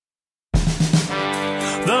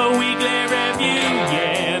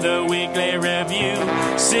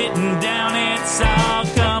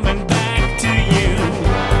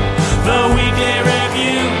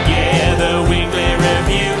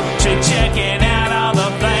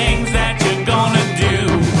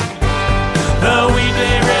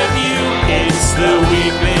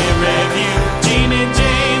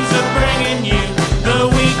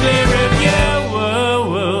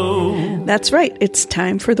That's right. It's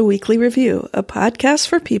time for the Weekly Review, a podcast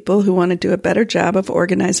for people who want to do a better job of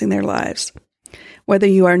organizing their lives. Whether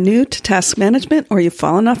you are new to task management or you've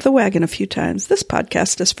fallen off the wagon a few times, this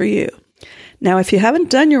podcast is for you. Now, if you haven't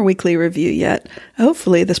done your weekly review yet,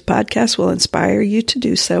 hopefully this podcast will inspire you to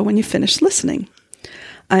do so when you finish listening.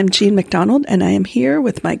 I'm Jean McDonald, and I am here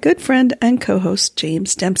with my good friend and co-host,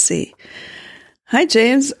 James Dempsey. Hi,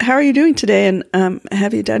 James. How are you doing today? And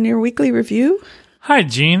have you done your weekly review? Hi,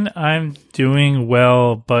 Jean. I'm doing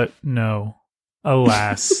well, but no.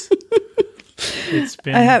 Alas. It's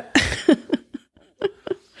been...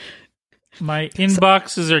 My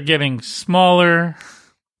inboxes are getting smaller.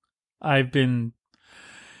 I've been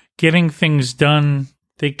getting things done.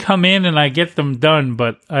 They come in and I get them done,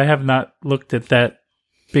 but I have not looked at that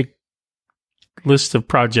big list of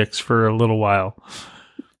projects for a little while.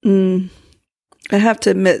 I have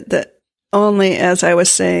to admit that only as I was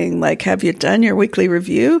saying, like, have you done your weekly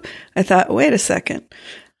review? I thought, wait a second.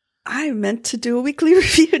 I meant to do a weekly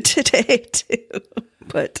review today, too.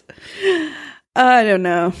 But I don't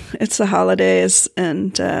know. It's the holidays,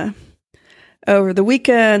 and over the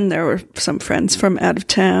weekend, there were some friends from out of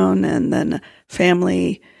town, and then a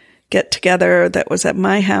family get-together that was at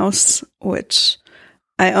my house, which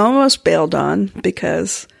I almost bailed on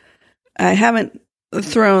because I haven't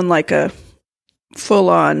thrown like a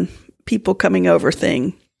full-on people coming over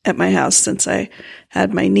thing at my house since I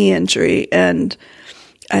had my knee injury. And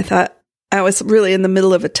I thought I was really in the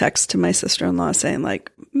middle of a text to my sister-in-law saying,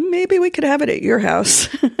 like, maybe we could have it at your house.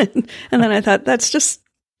 And then I thought, that's just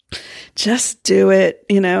do it,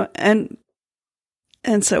 you know? And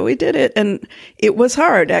so we did it. And it was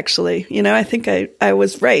hard, actually. You know, I think I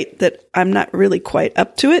was right that I'm not really quite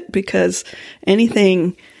up to it because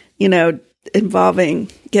anything, you know, involving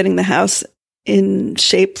getting the house in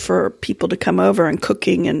shape for people to come over and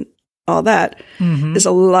cooking and all that is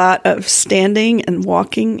a lot of standing and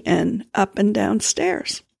walking and up and down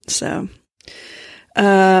stairs. So,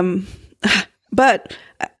 but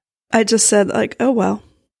I just said, like, oh, well,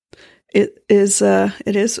 it is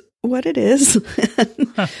what it is.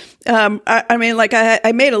 I mean, like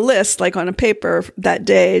I made a list like on a paper that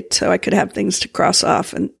day so I could have things to cross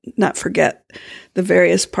off and not forget the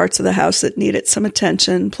various parts of the house that needed some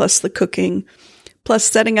attention, plus the cooking, plus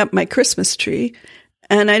setting up my Christmas tree.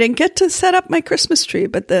 And I didn't get to set up my Christmas tree,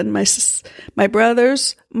 but then my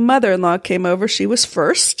brother's mother-in-law came over. She was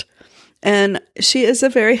first, and she is a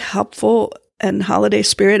very helpful and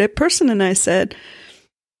holiday-spirited person. And I said,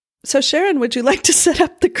 so Sharon, would you like to set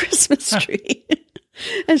up the Christmas tree?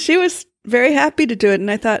 And she was very happy to do it.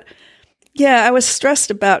 And I thought, yeah, I was stressed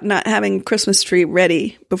about not having a Christmas tree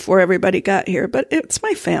ready before everybody got here, but it's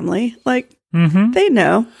my family. Like, they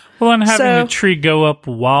know. Well, and having the tree go up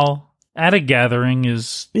while at a gathering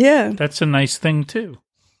that's a nice thing too.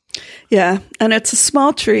 Yeah. And it's a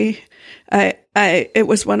small tree. It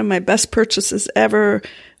was one of my best purchases ever.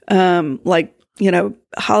 Like, you know,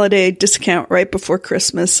 holiday discount right before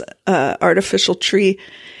Christmas, artificial tree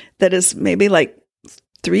that is maybe like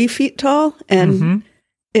 3 feet tall and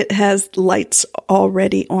it has lights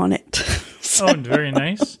already on it. So. Oh, very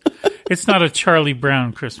nice. It's not a Charlie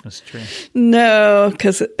Brown Christmas tree. No,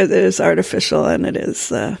 because it is artificial and it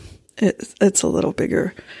is, it's a little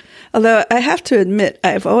bigger. Although I have to admit,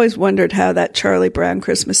 I've always wondered how that Charlie Brown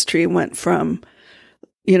Christmas tree went from,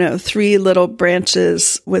 you know, 3 little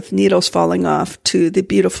branches with needles falling off to the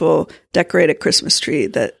beautiful decorated Christmas tree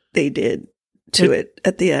that they did to it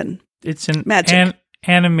at the end. It's an magic.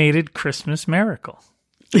 Animated Christmas miracle.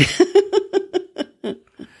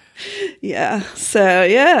 Yeah.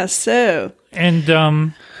 So.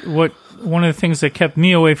 And one of the things that kept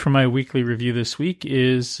me away from my weekly review this week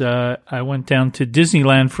is I went down to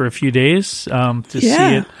Disneyland for a few days to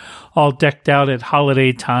see it all decked out at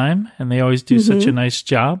holiday time, and they always do such a nice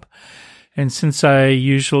job. And since I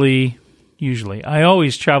I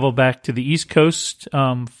always travel back to the East Coast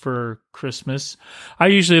for Christmas, I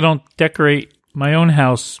usually don't decorate my own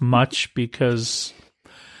house much because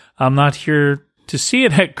I'm not here to see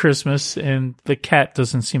it at Christmas, and the cat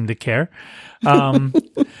doesn't seem to care.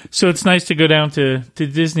 So it's nice to go down to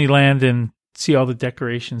Disneyland and see all the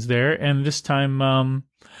decorations there. And this time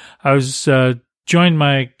I was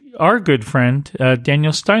joined our good friend,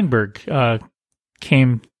 Daniel Steinberg,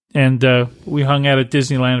 came and we hung out at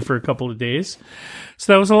Disneyland for a couple of days.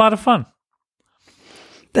 So that was a lot of fun.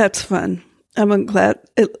 That's fun. I'm glad.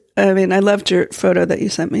 I loved your photo that you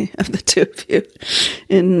sent me of the two of you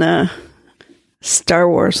in Star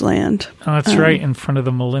Wars land. Oh, that's right, in front of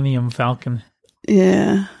the Millennium Falcon.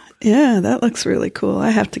 Yeah. Yeah, that looks really cool.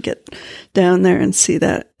 I have to get down there and see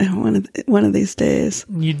that one of these days.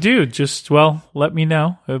 You do. Just, let me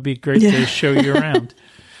know. It would be great to show you around.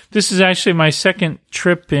 This is actually my second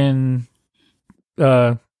trip in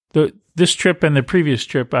this trip and the previous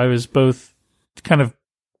trip. I was both kind of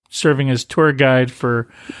serving as tour guide for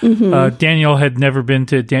Daniel had never been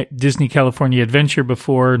to Disney California Adventure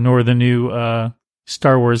before, nor the new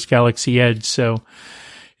Star Wars Galaxy Edge. So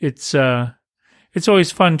it's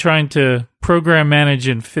always fun trying to program manage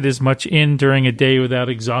and fit as much in during a day without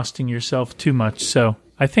exhausting yourself too much. So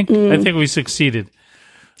I think we succeeded.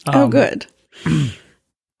 Good.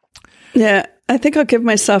 Yeah, I think I'll give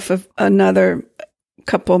myself another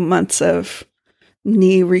couple months of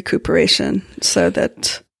knee recuperation so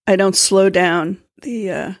that I don't slow down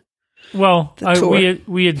the tour.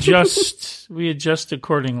 We adjust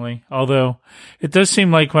accordingly. Although it does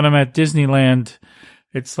seem like when I'm at Disneyland,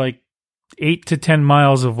 it's like 8 to 10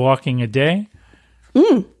 miles of walking a day.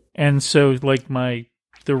 And so like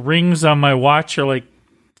the rings on my watch are like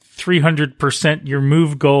 300% your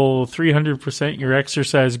move goal, 300% your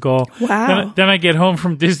exercise goal. Wow. Then I get home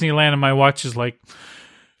from Disneyland and my watch is like,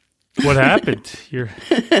 what happened? You're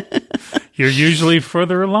usually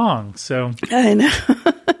further along. So I know.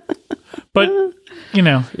 But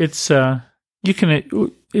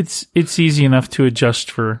it's easy enough to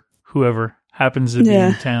adjust for whoever happens to be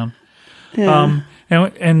in town. Yeah.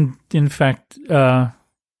 And in fact,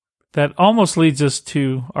 that almost leads us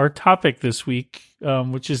to our topic this week,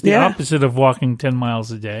 which is the opposite of walking 10 miles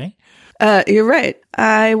a day. You're right.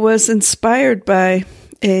 I was inspired by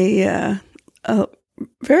a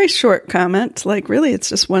very short comment, like really it's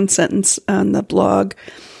just one sentence on the blog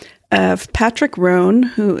of Patrick Rohn,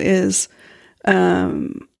 who is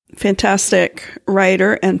fantastic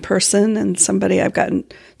writer and person and somebody I've gotten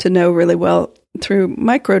to know really well through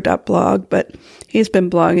micro.blog, but he's been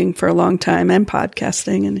blogging for a long time and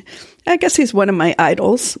podcasting, and I guess he's one of my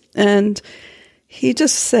idols. And he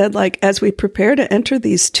just said, like, as we prepare to enter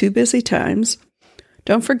these too busy times,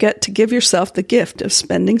 don't forget to give yourself the gift of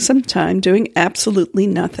spending some time doing absolutely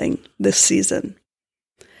nothing this season.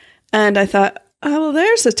 And I thought, oh, well,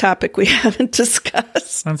 there's a topic we haven't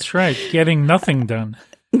discussed. That's right. Getting nothing done.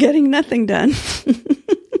 Getting nothing done.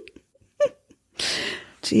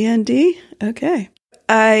 GND? Okay.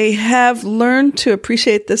 I have learned to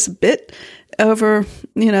appreciate this a bit over,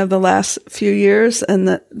 the last few years, and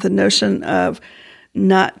the notion of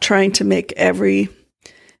not trying to make every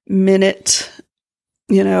minute,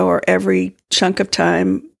 or every chunk of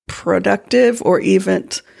time productive or even,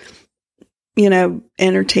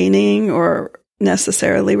 entertaining or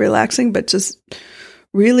necessarily relaxing, but just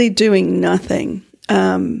really doing nothing.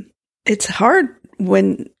 It's hard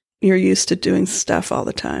when you're used to doing stuff all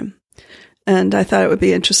the time. And I thought it would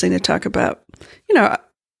be interesting to talk about,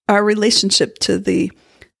 our relationship to the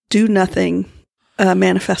do nothing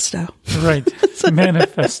manifesto. Right.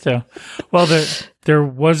 Manifesto. Well, there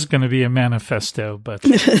was going to be a manifesto, but.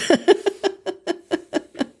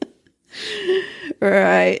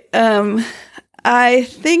 Right. I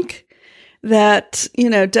think that,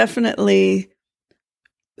 definitely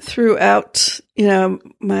throughout,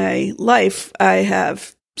 my life, I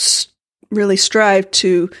have really strived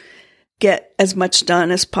to get as much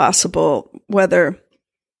done as possible, whether,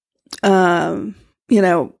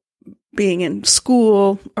 being in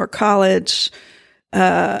school or college,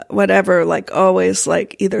 whatever, like always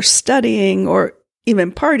like either studying or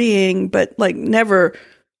even partying, but like never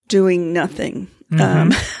doing nothing.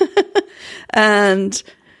 And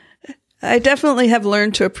I definitely have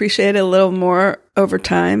learned to appreciate it a little more over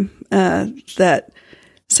time, that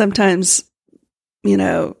sometimes,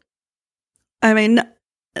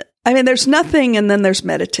 there's nothing and then there's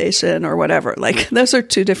meditation or whatever. Like those are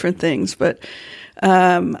two different things. But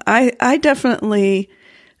I definitely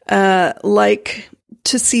like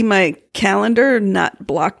to see my calendar not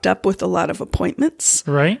blocked up with a lot of appointments.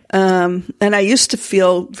 Right. And I used to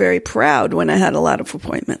feel very proud when I had a lot of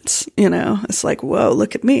appointments. It's like, whoa,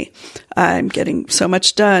 look at me. I'm getting so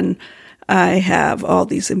much done. I have all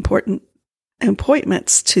these important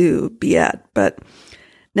appointments to be at. But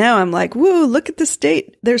now I'm like, woo, look at this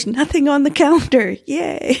date. There's nothing on the calendar.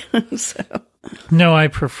 Yay. So. No, I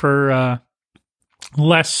prefer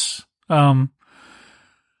less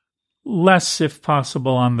if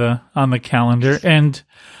possible on the calendar. And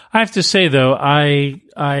I have to say though,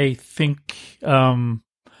 I think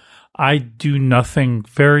I do nothing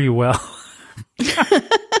very well.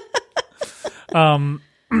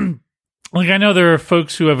 Like I know there are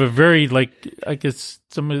folks who have a very I guess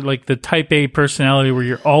somebody like the type A personality where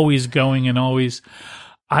you're always going and always.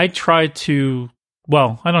 I try to.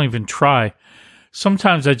 Well, I don't even try.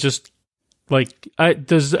 sometimes I just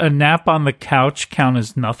does a nap on the couch count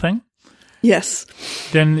as nothing? Yes.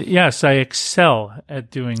 Then yes, I excel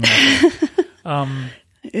at doing nothing.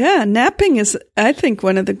 Yeah, napping is, I think,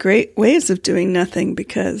 one of the great ways of doing nothing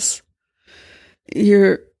because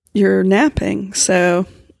you're napping, so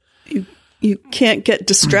you can't get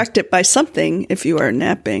distracted by something if you are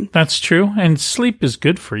napping. That's true, and sleep is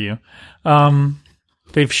good for you.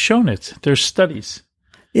 They've shown it. There's studies.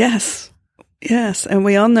 Yes, and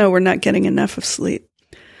we all know we're not getting enough of sleep.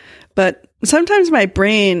 But sometimes my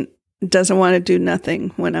brain doesn't want to do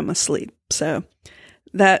nothing when I'm asleep, so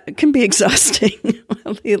that can be exhausting.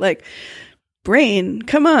 I'll be like, brain,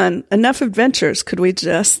 come on, enough adventures. Could we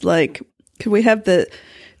just could we have the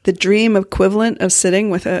dream equivalent of sitting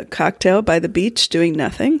with a cocktail by the beach doing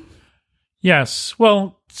nothing? Yes.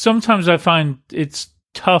 Well, sometimes I find it's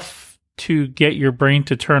tough to get your brain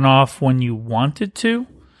to turn off when you want it to.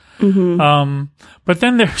 Mm-hmm. But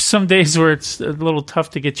then there's some days where it's a little tough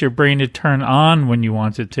to get your brain to turn on when you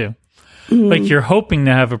want it to. Mm-hmm. Like you're hoping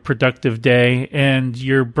to have a productive day and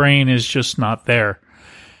your brain is just not there.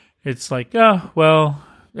 It's like, oh, well,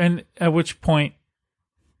 and at which point,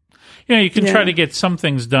 you can try to get some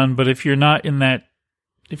things done, but if you're not in that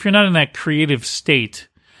creative state,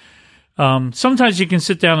 sometimes you can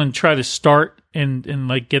sit down and try to start and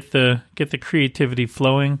get the creativity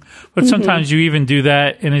flowing. But sometimes you even do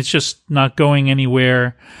that and it's just not going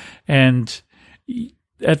anywhere. And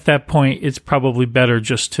at that point, it's probably better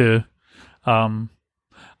just to, I don't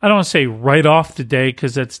want to say write off the day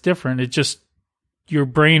because that's different. It just, your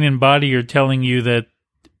brain and body are telling you that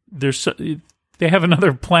they have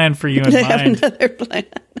another plan for you in mind. They have another plan.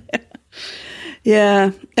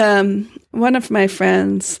 Yeah. One of my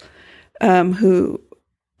friends, who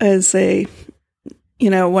is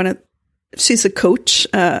she's a coach,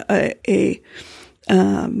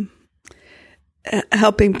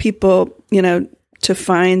 helping people, to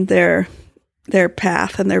find their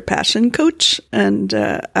path and their passion coach. And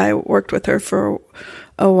I worked with her for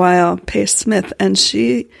a while, Pace Smith, and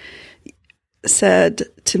she said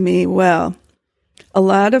to me, well, a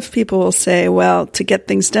lot of people will say, well, to get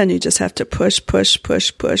things done, you just have to push.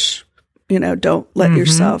 Don't let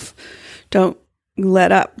yourself, don't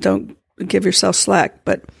let up, don't give yourself slack.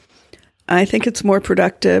 But I think it's more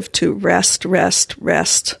productive to rest,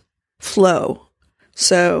 flow.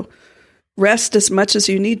 So rest as much as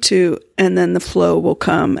you need to, and then the flow will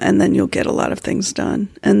come, and then you'll get a lot of things done.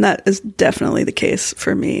 And that is definitely the case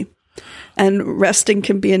for me. And resting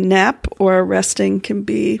can be a nap, or resting can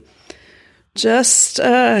be just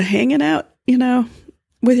hanging out,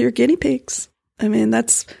 with your guinea pigs. I mean,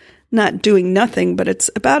 that's not doing nothing, but it's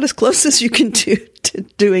about as close as you can do to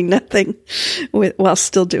doing nothing while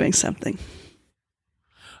still doing something.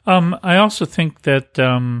 I also think that,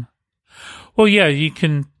 you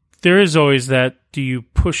can, there is always that, do you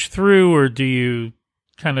push through or do you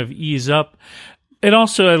kind of ease up? It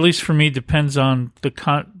also, at least for me, depends on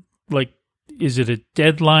is it a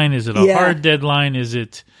deadline? Is it a hard deadline? Is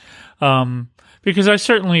it, because I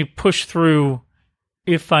certainly push through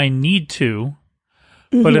if I need to,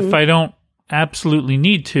 but if I don't absolutely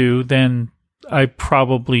need to, then I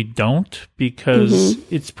probably don't, because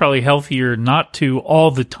it's probably healthier not to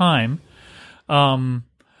all the time.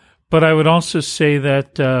 But I would also say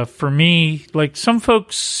that for me, some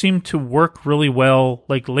folks seem to work really well,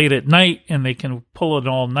 late at night, and they can pull an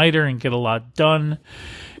all-nighter and get a lot done.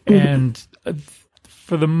 And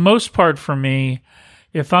for the most part, for me,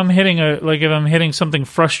 if I'm hitting something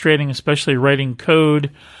frustrating, especially writing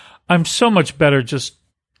code, I'm so much better just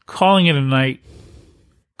calling it a night,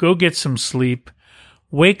 go get some sleep,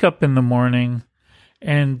 wake up in the morning,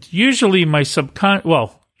 and usually your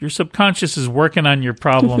subconscious is working on your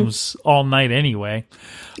problems all night anyway.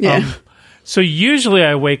 Yeah. So usually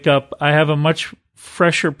I wake up, I have a much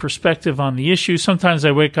fresher perspective on the issue. Sometimes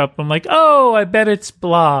I wake up, I'm like, oh, I bet it's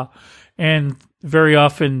blah. And very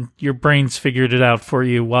often your brain's figured it out for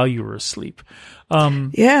you while you were asleep.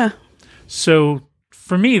 So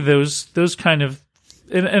for me, those kind of,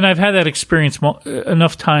 and I've had that experience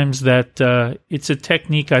enough times that it's a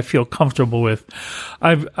technique I feel comfortable with.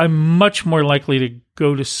 I'm much more likely to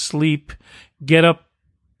go to sleep, get up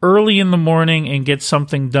early in the morning and get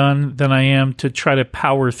something done than I am to try to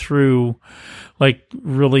power through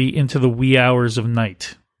really into the wee hours of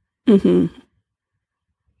night.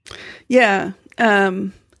 Yeah.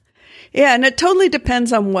 And it totally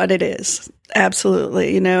depends on what it is.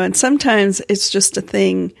 Absolutely. And sometimes it's just a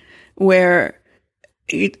thing where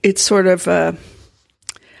it's sort of a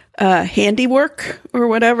handiwork or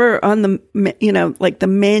whatever on the, the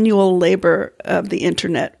manual labor of the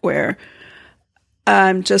internet, where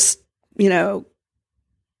I'm just,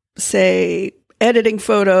 say, editing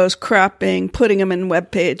photos, cropping, putting them in web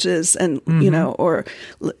pages, and or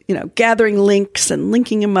gathering links and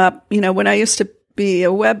linking them up. When I used to be a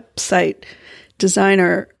website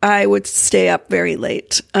designer, I would stay up very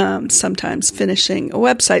late, sometimes finishing a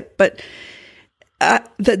website, but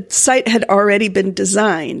the site had already been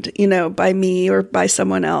designed, by me or by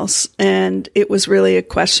someone else, and it was really a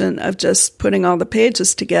question of just putting all the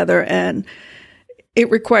pages together, and it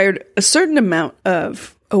required a certain amount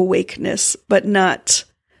of awakeness, but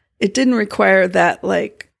it didn't require that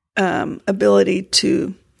ability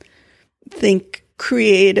to think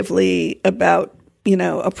creatively about,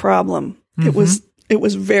 a problem. Mm-hmm. It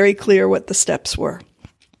was very clear what the steps were.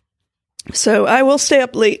 So I will stay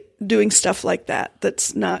up late doing stuff like that.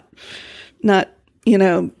 That's not,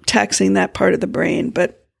 taxing that part of the brain.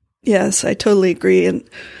 But yes, I totally agree. And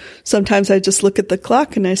sometimes I just look at the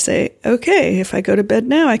clock and I say, okay, if I go to bed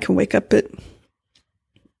now, I can wake up at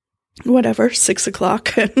 6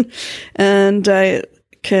 o'clock and I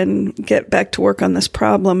can get back to work on this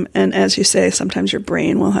problem. And as you say, sometimes your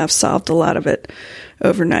brain will have solved a lot of it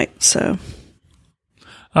overnight. So,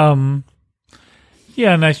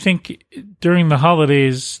 yeah. And I think during the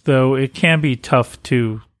holidays, though, it can be tough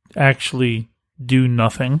to actually do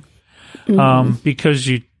nothing, because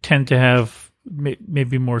you tend to have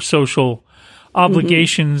maybe more social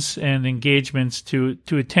obligations and engagements to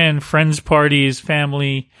attend, friends parties,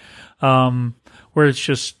 family, where it's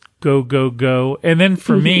just go, go, go. And then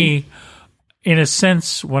for me, in a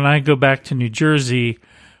sense, when I go back to New Jersey,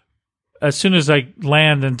 as soon as I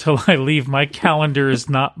land until I leave, my calendar is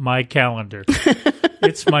not my calendar.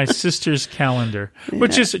 It's my sister's calendar,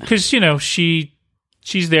 which is because,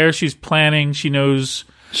 she's there, she's planning, she knows,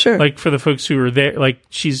 sure. For the folks who are there,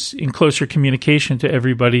 she's in closer communication to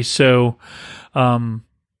everybody. So, and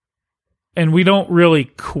we don't really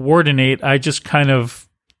coordinate. I just kind of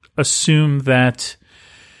assume that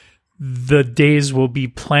the days will be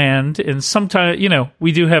planned, and sometimes,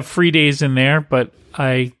 we do have free days in there, but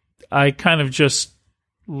I kind of just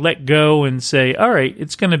let go and say, all right,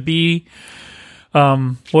 it's going to be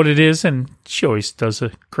what it is. And she always does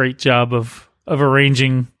a great job of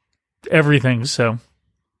arranging everything. So.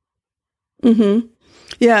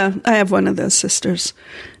 Yeah, I have one of those sisters,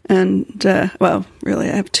 and really,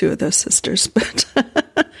 I have two of those sisters. But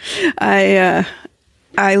I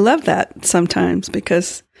love that sometimes,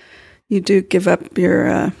 because you do give up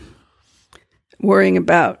your worrying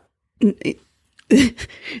about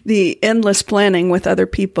the endless planning with other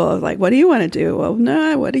people. Like, what do you want to do? Well,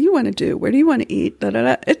 no, what do you want to do? Where do you want to eat? Da, da,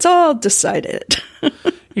 da. It's all decided.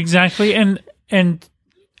 Exactly, and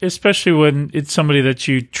especially when it's somebody that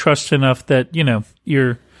you trust enough that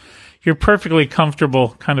you're perfectly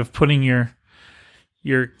comfortable kind of putting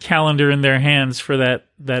your calendar in their hands for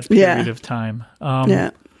that period of time.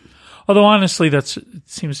 Although honestly, it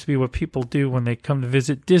seems to be what people do when they come to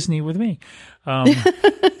visit Disney with me.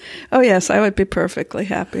 Oh yes, I would be perfectly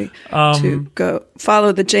happy to go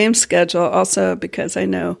follow the James schedule. Also, because I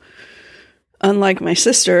know, unlike my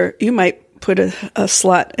sister, you might put a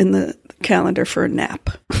slot in the calendar for a nap.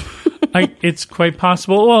 It's quite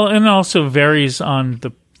possible. Well, and it also varies on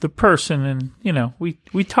the person, and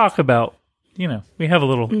we talk about we have a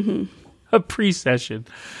little a pre-session,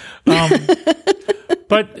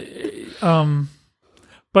 but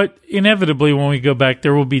inevitably when we go back,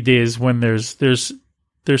 there will be days when there's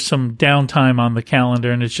some downtime on the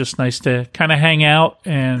calendar, and it's just nice to kind of hang out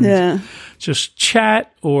and just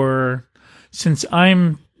chat. Or since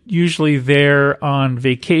I'm usually there on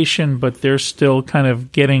vacation, but they're still kind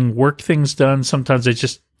of getting work things done, sometimes I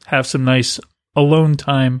just have some nice alone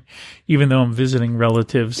time, even though I'm visiting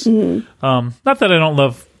relatives. Not that I don't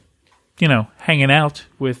love, hanging out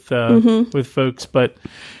with folks, but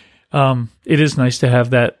it is nice to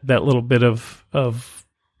have that little bit of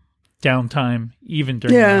downtime, even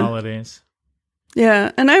during the holidays.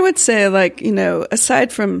 Yeah, and I would say,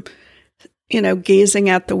 aside from, gazing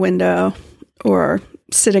out the window or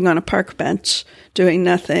sitting on a park bench doing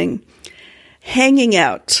nothing, hanging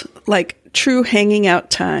out, true hanging out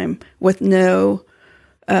time with no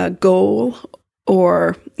goal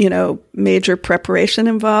or, major preparation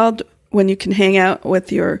involved, when you can hang out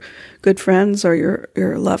with your good friends or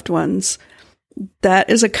your loved ones, that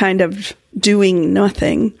is a kind of doing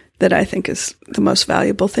nothing that I think is the most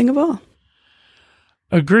valuable thing of all.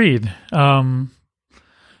 Agreed. And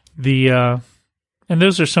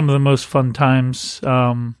those are some of the most fun times,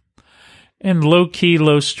 and low key,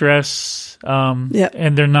 low stress.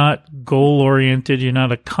 And they're not goal oriented. You're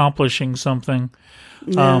not accomplishing something.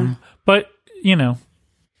 Yeah. But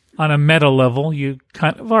on a meta level, you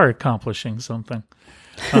kind of are accomplishing something,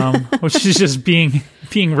 which is just being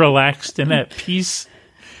being relaxed and at peace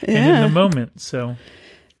and in the moment. So,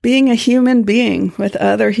 being a human being with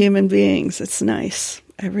other human beings, it's nice.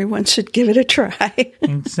 Everyone should give it a try.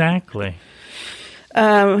 Exactly.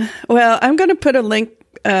 Well, I'm going to put a link,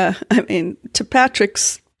 to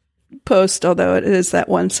Patrick's post, although it is that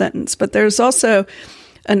one sentence. But there's also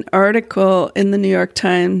an article in the New York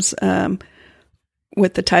Times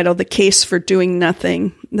with the title, "The Case for Doing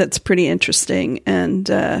Nothing," that's pretty interesting. And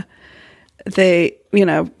they,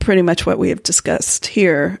 pretty much what we have discussed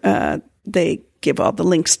here, they give all the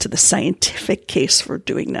links to the scientific case for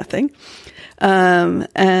doing nothing.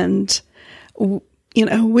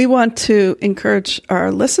 We want to encourage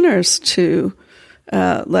our listeners to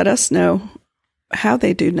let us know how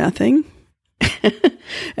they do nothing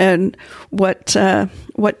and what kind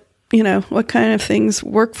of things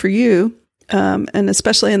work for you. And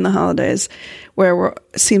especially in the holidays where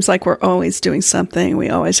it seems like we're always doing something. We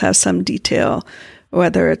always have some detail,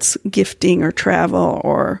 whether it's gifting or travel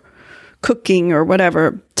or cooking or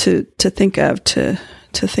whatever to think of, to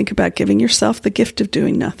think about giving yourself the gift of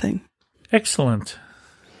doing nothing. Excellent.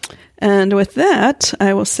 And with that,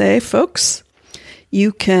 I will say, folks,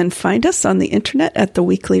 you can find us on the internet at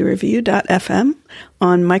theweeklyreview.fm.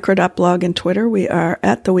 On micro.blog and Twitter, we are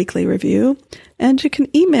at The Weekly Review. And you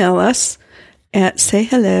can email us at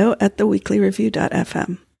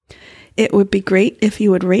sayhello@theweeklyreview.fm. It would be great if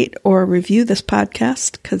you would rate or review this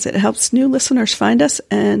podcast because it helps new listeners find us,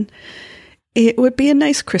 and it would be a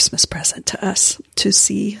nice Christmas present to us to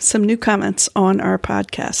see some new comments on our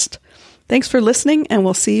podcast. Thanks for listening, and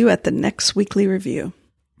we'll see you at the next Weekly Review.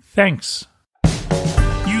 Thanks.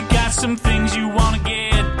 You got some things you want to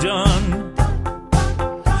get done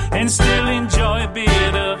and still enjoy a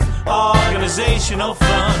bit of organizational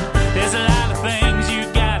fun. There's a lot of things